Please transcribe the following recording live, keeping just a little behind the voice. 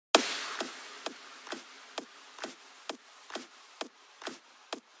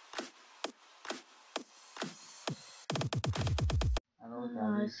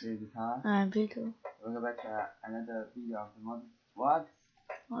Nice. guitar. And video. We'll go back to another video of the mod. What?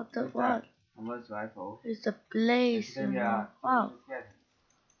 What the What's what? that? A mod's rifle. It's a blaze. Today we are Wow. killing the skeletons.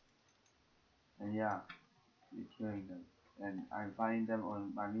 And yeah, we're killing them. And I'm finding them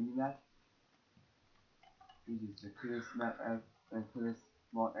on my mini map. This is the coolest map ever, the coolest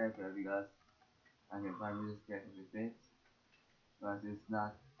mod ever because I can find this skeleton with it. But it's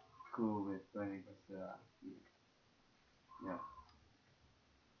not cool with burning Godzilla. Yeah,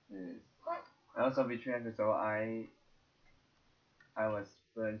 it is. I also betrayed so I was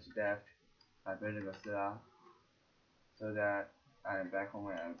burned to death by burning Godzilla, so that I'm back home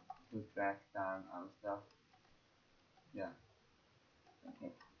and I put back down our stuff. Yeah.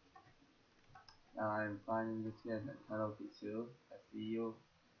 Okay. Now I'm finding the skeleton. Hello, Kitsu. I see you.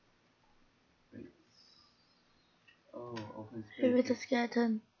 Wait. Oh, open space. Here with the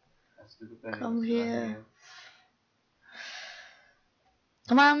skeleton. Come here.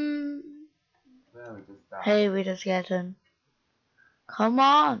 Come on. Well, we just died. Hey, with the skeleton. Come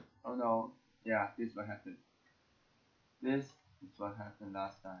on. Oh no. Yeah, this is what happened. This is what happened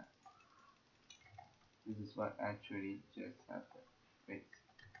last time. This is what actually just happened. Wait.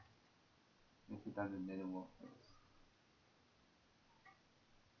 Let's put down the nether wall first.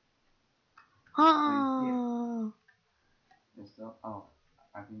 Oh. So, oh,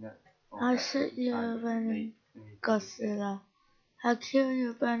 I think that. Oh, I see you burning Godzilla. I kill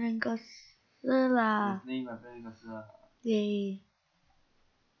you burning Godzilla. His name is burning Godzilla. Yay.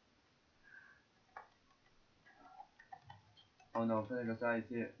 Oh no, burning Godzilla is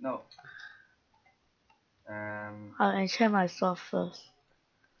here. No. I'll enchant my sword first.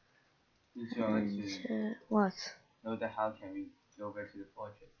 Enchant what? No, the how can we go back to the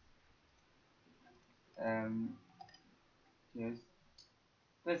fortress? Yes.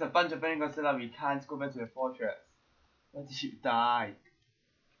 There's a bunch of burning Godzilla. We can't go back to the fortress. Why did you die?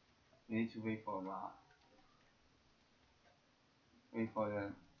 We need to wait for a while. Wait for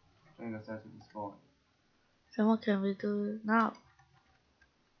the burning Godzilla to despawn. So what can we do now?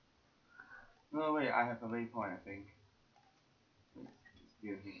 No, wait, I have a waypoint, I think. It's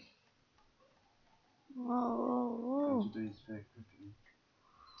still here. Whoa. What to do is very quickly.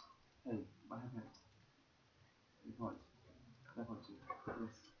 Hey, what happened? Waypoint. Waypoint to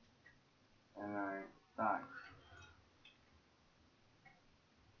this. And I died.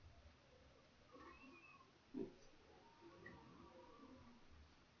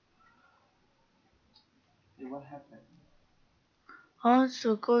 Hey, what happened? I want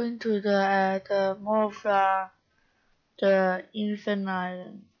to go into the more of the infant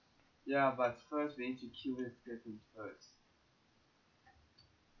island. Yeah, but first we need to kill the skeleton first.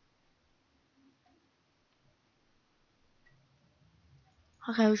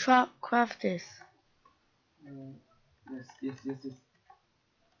 How can we try craft this? Yes.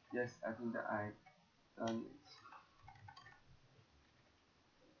 Yes, I think that I done it.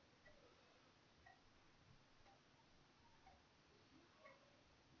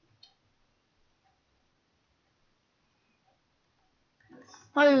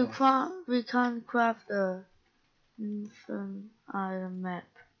 Why you can't? We can't craft the infant island map.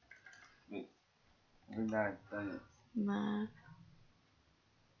 Wait, I think that I've done it. Map.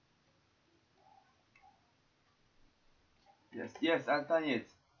 Yes, I've done it.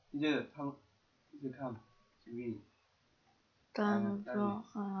 Teacher, come to me. Done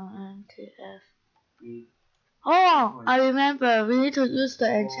NTF. We Oh, I remember. We need to use the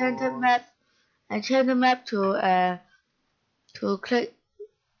enchanted map to click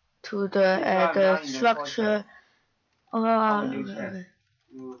to the structure. Okay.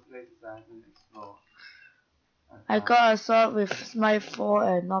 I got a sword with smite 4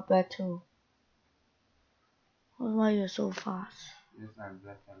 and not bad too. Why you're so fast? Yes, I'm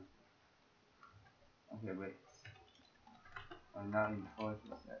black hand. Okay, wait. I'm now in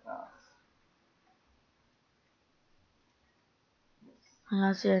fortress at last. I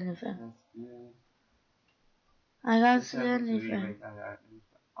can't see anything. That's good. I can't see anything. Wait,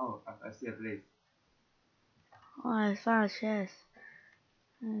 oh, I see a place. Oh, I found a chest.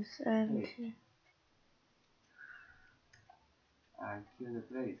 It's empty. I killed the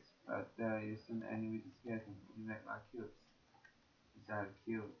place, but there is some enemy skeleton. You make my cubes. Is that a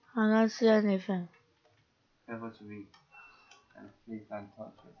kill? I can't see anything. Careful to read. And please don't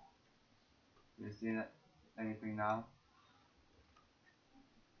touch it. Do you see anything now?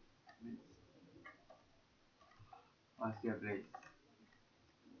 I see a blaze.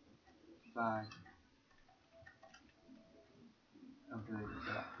 Bye. Okay,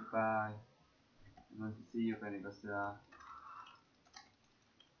 goodbye. I'm going to see you when it goes to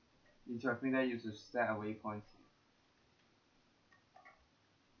I think that you should set a waypoint.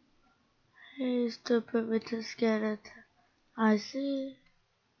 Hey, stupid little skeleton. I see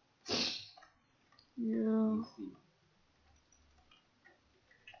you. see.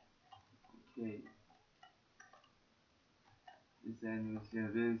 Okay. This enemy is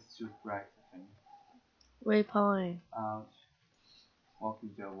really too bright, I think. Waypoint. Ouch. Walk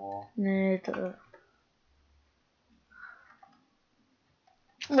into a wall. Neither.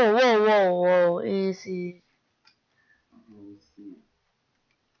 Whoa, whoa, whoa, whoa. Easy. Let me see.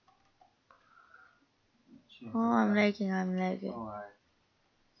 Check Oh, I'm lagging, I'm lagging. Oh, I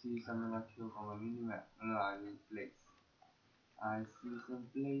see some of kill on my minimap. No, I mean place. I see some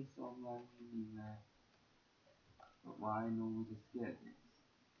place on my minimap. But why no the scared?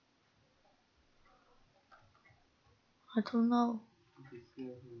 I don't know. The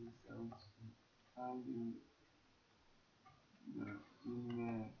scared sounds finding the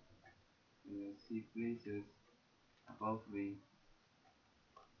minimap. See places above me.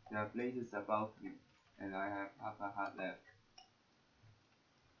 There are places above me, and I have half a heart left.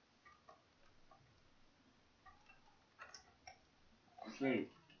 Okay,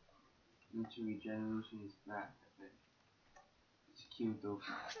 nature regeneration is back. I think. Let's kill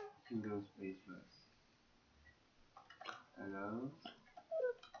those places first. Hello?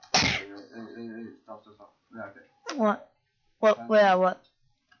 Stop. Yeah, okay. What? What?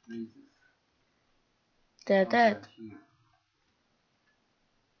 Places. They're Oh, dead. they're here.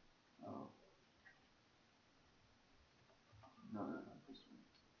 Oh, no, this one.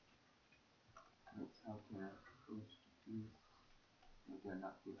 Let's how can I approach these? No, they're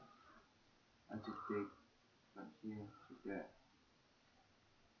not here. I just dig from here to there.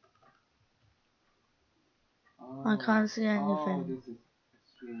 I can't see Oh, anything. this is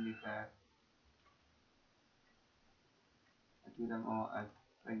extremely bad. I kill them all. I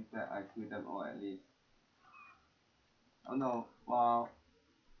think that I kill them all at least. Oh no! Wow.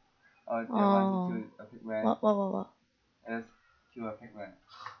 Oh, they want to kill a pigman. What? I just kill a pigman.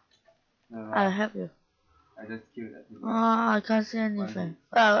 No, I'll help you. I just killed a Oh, pigman. I can't see anything.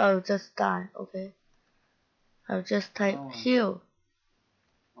 Well, I'll just die, okay? I'll just type heal.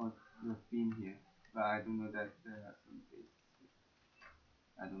 Oh, you've been here. But I don't know that there are some places.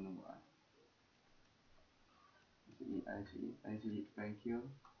 I don't know why. Actually, thank you.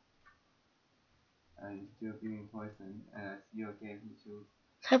 I'm still being poisoned, and I see you again too.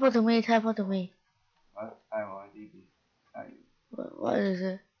 Teleport to me. What? I'm already being. What is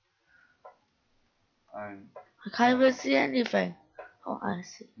it? I'm. I can't even see anything. Oh, I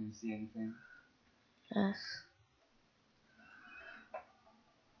see. Do you see anything? Yes.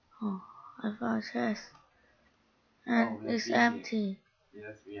 Oh, I found a chest. And it's empty. Here.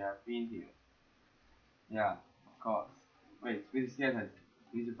 Yes, we have been here. Yeah, of course. Wait, with the skeletons.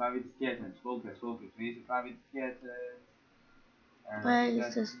 We need to fight with the skeletons. Focus. We need to fight with the skeletons. Where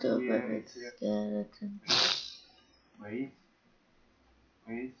is the stupid skeleton? Wait.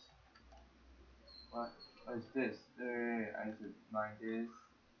 What is this? I should mine this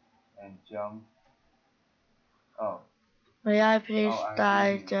and jump. Oh. May I please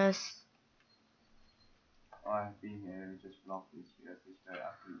die just... Oh, I have been here. Let me just block this because it's very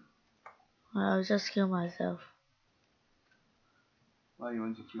ugly. I'll just kill myself. Why you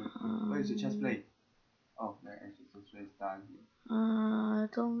want to kill? Where is the chest plate? Oh, there actually the chest plate down here. I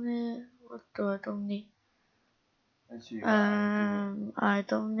don't need... What do I don't need? Actually, I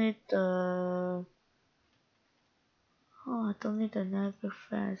don't need the... Oh, I don't need the network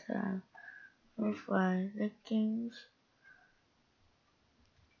fence and of my leggings.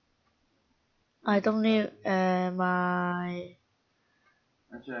 I don't need my...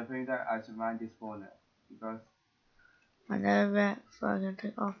 Actually, I think that I should mine this spawner because my network so I can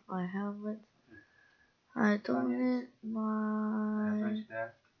take off my helmet. I don't need my...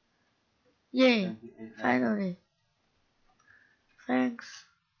 Yay! Finally! Thanks.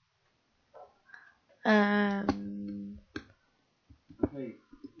 Okay,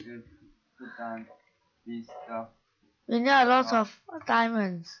 let's put down this stuff. We need a lot of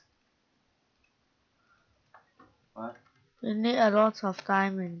diamonds. What? We need a lot of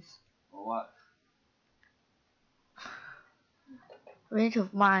diamonds. For what? We need to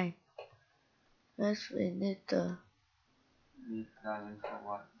mine. Yes, we need the... Need diamonds for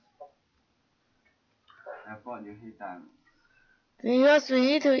what? I thought you hate diamonds. Because we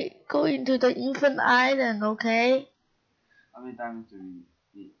need to go into the infinite island, okay? How many diamonds do we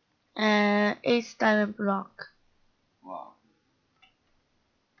need? 8 diamond block. Wow.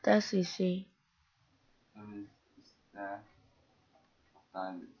 That's easy. That means it's stack of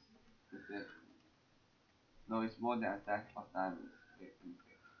diamonds. That's it. No, it's more than a stack of diamonds. Okay.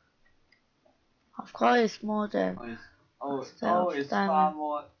 Of course, it's more than It's far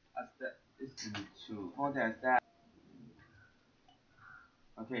more. It's in 2. What is that?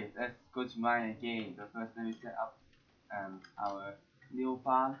 Okay, let's go to mine again. But first, let me set up our new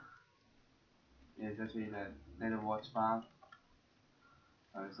farm. It's actually the little watch farm.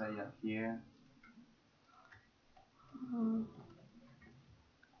 I will set it up here. And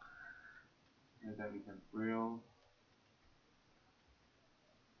then we can grill.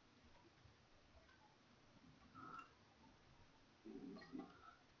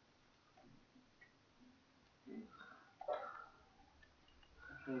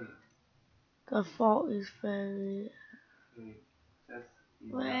 Okay. The fork is very. Okay. That's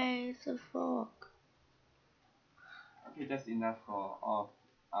enough. Where is the fork? Okay, that's enough for all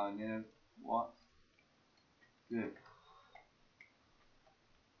our little watch. Good.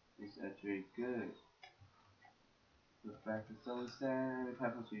 It's actually good. Put back the soul sand.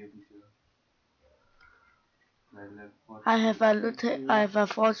 Pepper to you, sure. I have a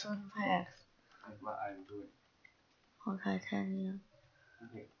fortune pack. That's what I'm doing. On Titanium.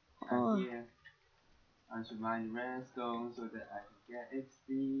 Okay. Oh. And here, I should mine redstone so that I can get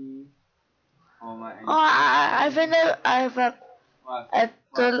XP for my. Oh, I think that I have a. At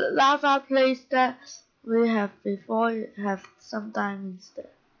the lava place that we have before, you have some diamonds there.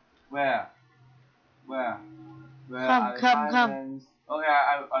 Where? Where Come, are the come, come. diamonds? Okay,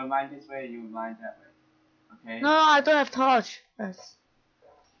 I mine this way, you mine that way. Okay? No, I don't have torch. Yes.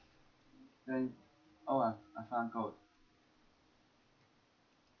 Then, oh, I found gold.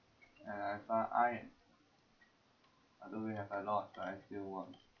 And I found iron. Although we have a lot, but I still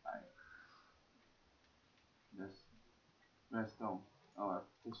want iron. This redstone. Oh,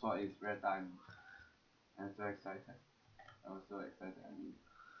 this one is red diamond. I'm so excited. I was so excited.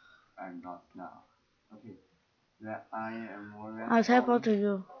 I'm not now. Okay. That iron and more redstone. I'll teleport to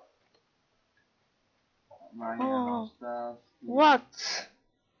you. Mining a lot of stuff. What?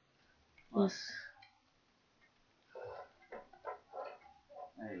 What? Yes.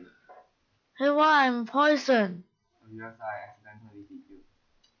 Hey. Hey, why I'm poisoned? Because I accidentally hit you.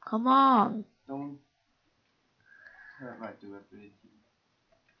 Come on. Don't hurt my durability.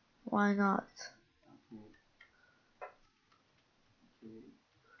 Why not? Okay. Okay.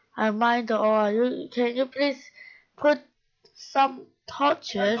 I mind the ore. Can you please put some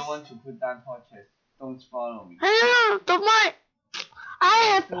torches? I don't want to put down torches. Don't follow me. Hey, don't mind.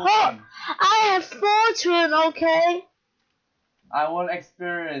 I have fortune, okay? I want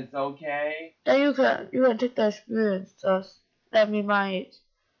experience, okay? Then you can take the experience. Just let me mine it,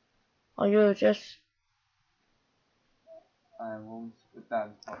 or you just. I won't put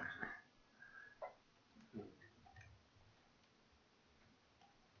down torches. Okay.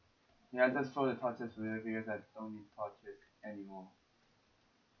 Yeah, just throw the torches away because I don't need torches anymore.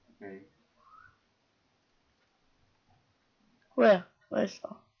 Okay. Where? Where's the?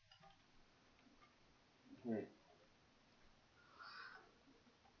 Okay.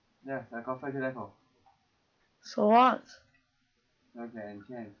 Yes, I got 30 level. So what? Okay, and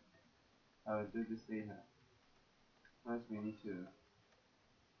chance. I will do this later. First, we need to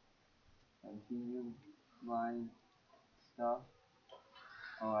continue my stuff.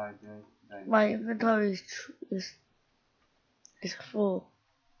 Oh, I just. My inventory is full.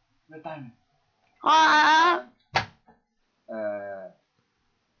 Red diamond. Ah!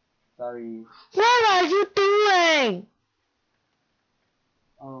 Sorry. What are you doing?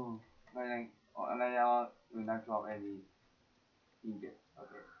 Oh, I will not drop any ingot.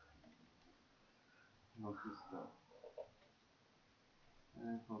 Okay. No crystal.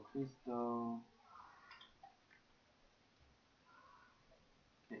 And for crystal.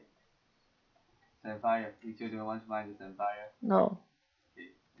 Okay. Sapphire. You still don't want to mine the sapphire? No. Okay.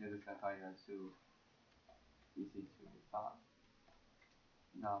 Use the sapphire to easy to farm.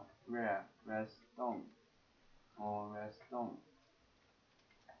 Now, redstone. More redstone.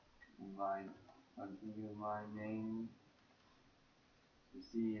 Continue mining to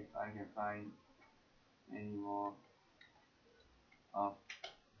see if I can find any more of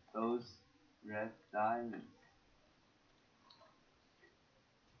those red diamonds.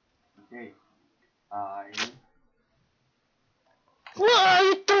 Okay, What are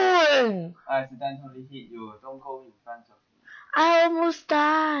you doing? I accidentally hit you. Don't go in front of me. I almost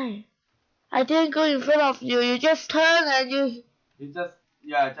died. I didn't go in front of you. You just turned and you. Just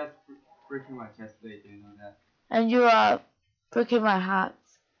breaking my chest plate. You know that. And you are breaking my heart.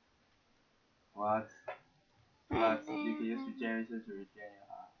 What? But you can use regeneration to regain your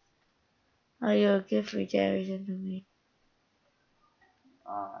heart. Or you give regeneration to me.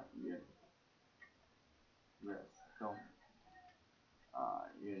 Yeah. Redstone.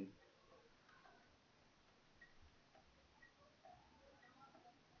 Yeah.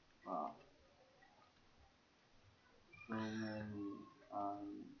 Wow.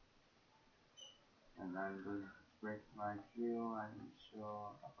 I'm going to break my drill. I'm sure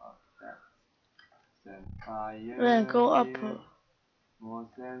about that. Sand fire. Then go up. Here. More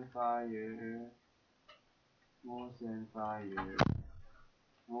sand fire. More sand fire.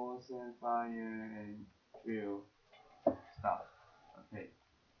 More sand fire and drill. Stop. Okay.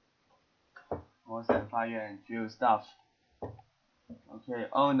 More sand fire and drill stuff. Okay.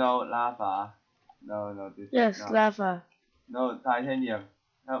 Oh no, lava. No, this Yes, is not. lava. No, titanium.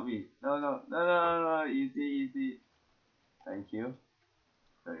 Help me. No. Easy. Thank you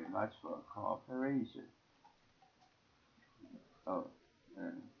very much for cooperation. Oh,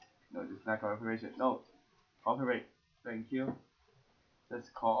 no, this is not cooperation. No, cooperate. Thank you.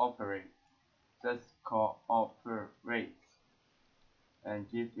 Just cooperate. Just cooperate. And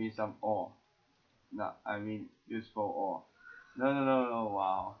give me some ore. No, I mean useful ore. No.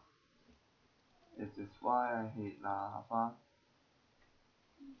 Wow. This is why I hate lava.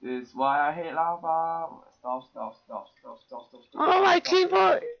 This is why I hate lava. Stop. Oh, my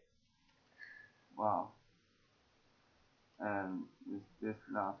keyboard! Wow. This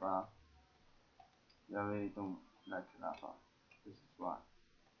lava. I really don't like lava. This is why.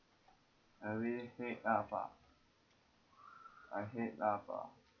 I really hate lava. I hate lava.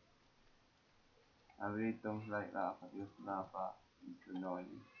 I really don't like lava because lava is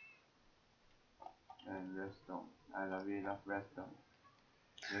annoying. And redstone. I really love redstone.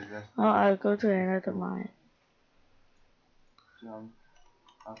 Oh, I'll go to another mine. Jump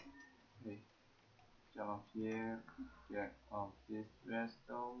up. Okay. Jump up here. Get off this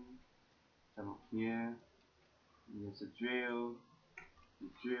redstone. Jump up here. Use a drill. To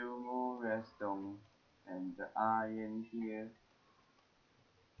drill more redstone. And the iron here.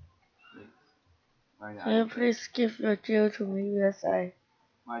 Wait. Can you please give your drill to me because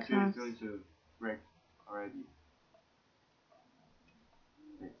My drill is going to break already.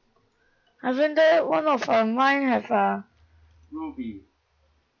 Wait. I think that one of our mine have a Ruby.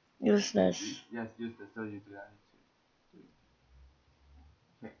 useless. Yes, useless. So you do that.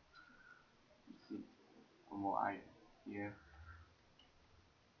 Okay. Let's see. One more iron here.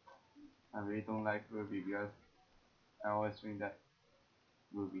 I really don't like ruby because I always think that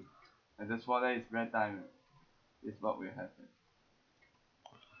ruby. And this water is red diamond. This is what will happen.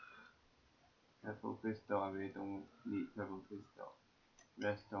 Purple crystal, I really don't need purple crystal.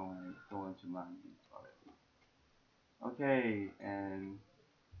 Redstone, I don't want to mine it already. Okay, and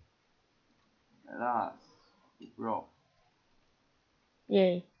at last, it broke.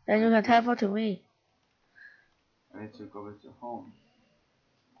 Yay. Then you can teleport to me. I need to go back to home.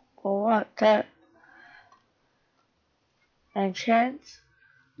 For what? That enchant?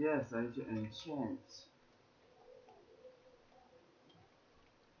 Yes, I need to enchant.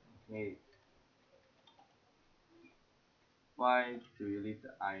 Okay. Why do you leave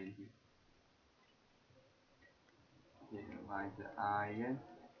the iron here? Okay, mine the iron.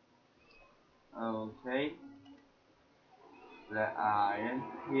 Okay. The iron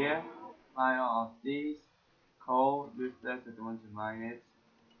here. Mine all of these. Coal, useless, I don't want to mine it.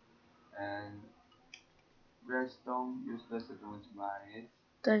 And redstone, useless, I don't want to mine it.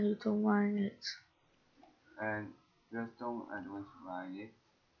 Then you don't mine it. And redstone, I don't want to mine it.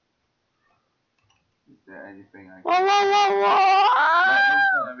 Is there anything I can Whoa!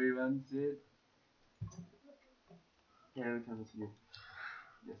 let everyone see it? Okay, we can continue.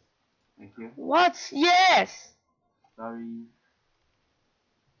 Yes. Thank you. What? Yes! Sorry.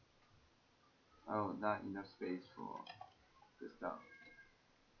 Oh, not enough space for the stuff.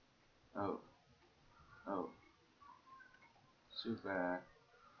 Oh. Super.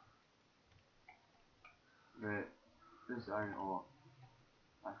 Wait, this iron ore.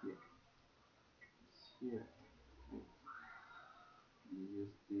 Not here. It's here. Wait.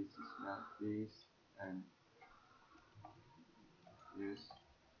 Use this to smelt this and use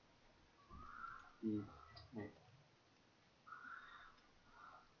these. Okay.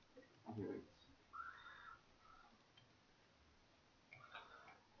 Okay, wait.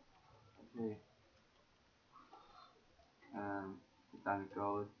 Okay. The time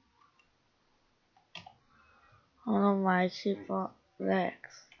goes. Oh no, my keyboard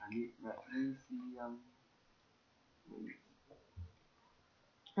lags. I need magnesium. Wait.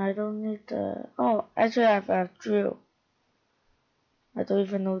 I don't need the. Oh, actually, I have a drill. I don't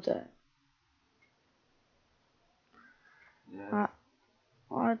even know that. Yes.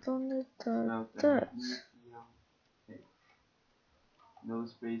 I don't need the Smelt dirt. magnesium. Okay. No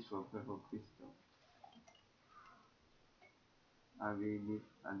space for purple crystal. I will need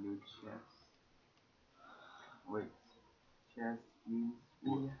a new chest. Wait. Chest means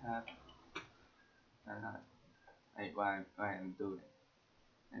we have. Why I'm doing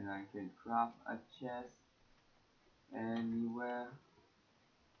it. and I can craft a chest anywhere,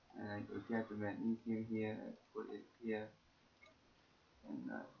 and I can get the magnesium here and put it here,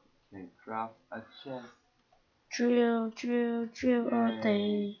 and I can craft a chest. Drill all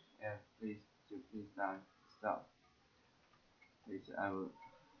day. Yeah, please down stop. Please, I will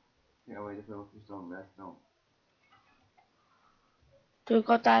take away the purple stone, redstone. Do you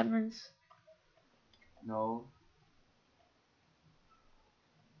got diamonds? No.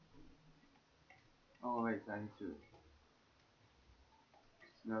 Oh wait, I need to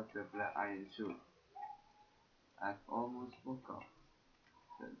smelt the black iron too. I've almost forgot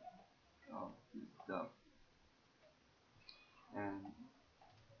all this stuff. And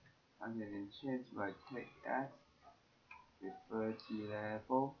I can enchant my pickaxe with 30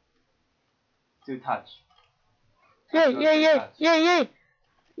 level. To touch. Yay!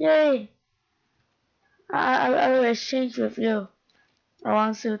 I will exchange with you. I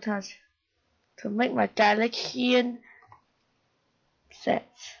want to touch to make my Galaxian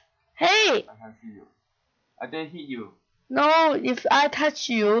sets. Hey! I can't see you. I didn't hit you. No, if I touch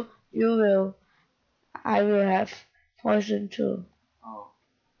you, I will have fortune too. Oh.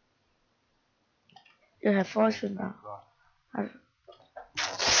 You have fortune now.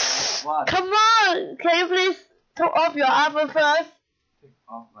 What? Come on! Can you please take off your armor first? Take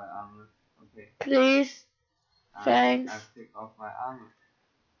off my armor. Okay. Please. Thanks. I'll take off my armor.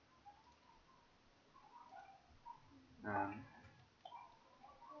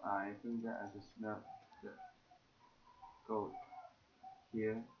 I think that I just smelt the gold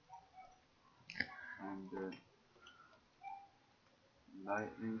here and the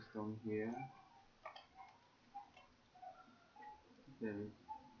lightning stone here. Okay,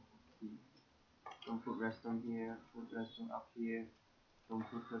 don't put redstone here, put redstone up here, don't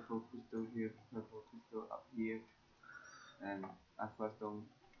put purple crystal here, purple crystal up here, and aqua stone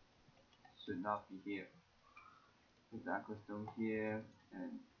should not be here. Put the aqua stone here,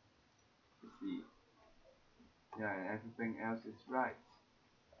 and let's see. Yeah, everything else is right.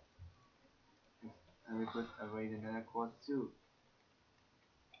 And we put away the nether quartz too.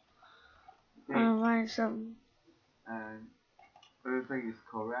 Okay. Find some. And everything is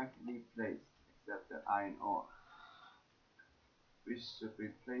correctly placed except the iron ore, which should be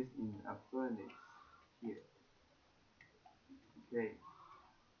placed in a furnace here. Okay.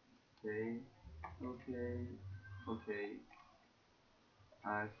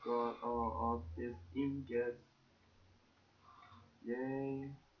 I've got all of these ingots.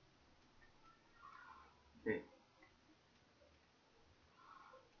 Yay.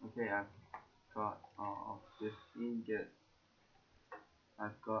 Okay, I've got all of these ingots.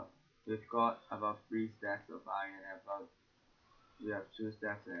 We've got about 3 stacks of iron, we have 2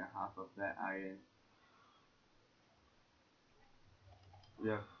 stacks and a half of that iron. We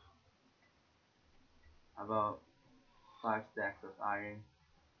have about 5 stacks of iron,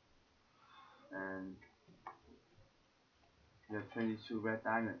 and we have 22 red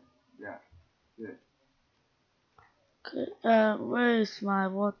diamonds. Yeah, good. Okay, where is my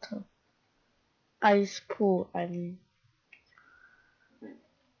water? Ice pool, I mean. Okay.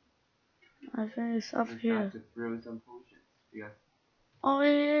 I think it's up here. Have to brew some potions because. Oh,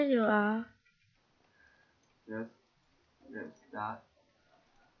 here you are. Yes, let's start.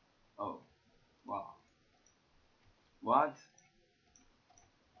 Oh, wow. What?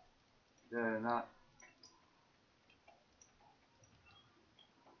 They're not.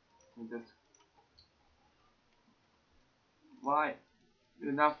 Just. Why?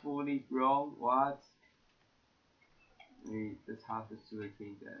 You're not fully grown. What? We just have to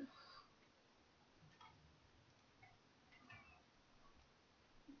sugarcane then.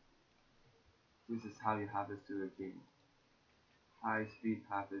 This is how you harvest sugarcane. High speed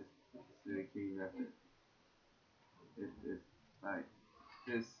harvest sugarcane method. It is like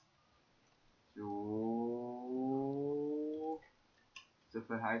this.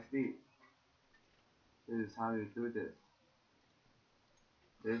 Super high speed. This is how you do this.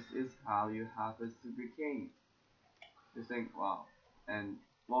 This is how you harvest sugarcane. You think, wow, and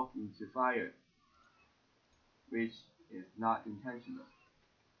walk into fire, which is not intentional.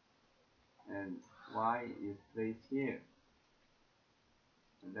 And why is placed here?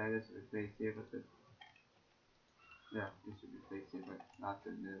 And that is placed here, but it should be placed here, but not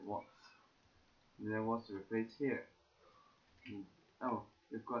in the walls. And then what's replaced here? Oh,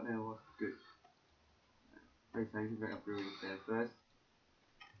 we've got that was good. Place I need to make a brewing stand first.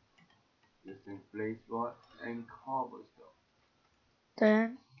 Using blaze rod and cobblestone.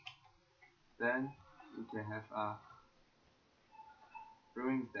 Then we can have a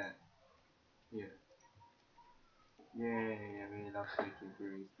brewing stand here. Yay, I really love making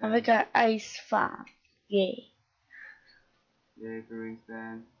brewing And we stand. got ice farm. Yay. Yay, brewing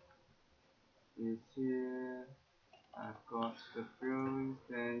stand is here. I've got the brewing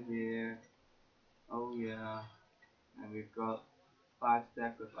stand here. Oh yeah. And we've got 5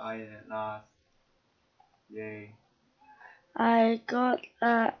 stacks of iron at last. Yay. I got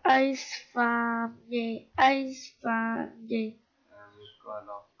a ice farm. Yay. Ice farm. Yay. And we've got a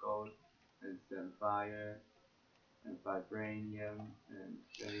lot of gold and some fire and vibranium and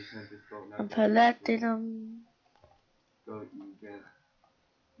 2020 gold And nuggets. platinum. Gold ingot.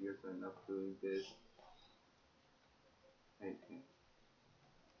 Yes, I love doing this. Hey, hey.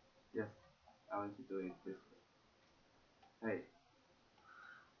 Yes, I want to do it this way. Hey.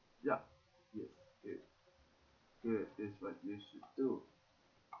 Yeah. Yes, good. Good is what you should do.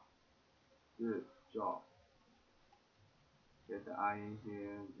 Good job. Get the iron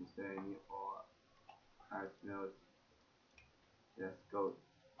here. Is there any ore? I smell it. Yes, gold.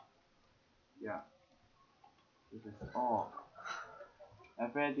 Yeah. This is all.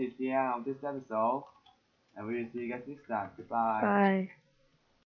 And friends, it's the end of this episode. And we will see you guys next time. Goodbye. Bye.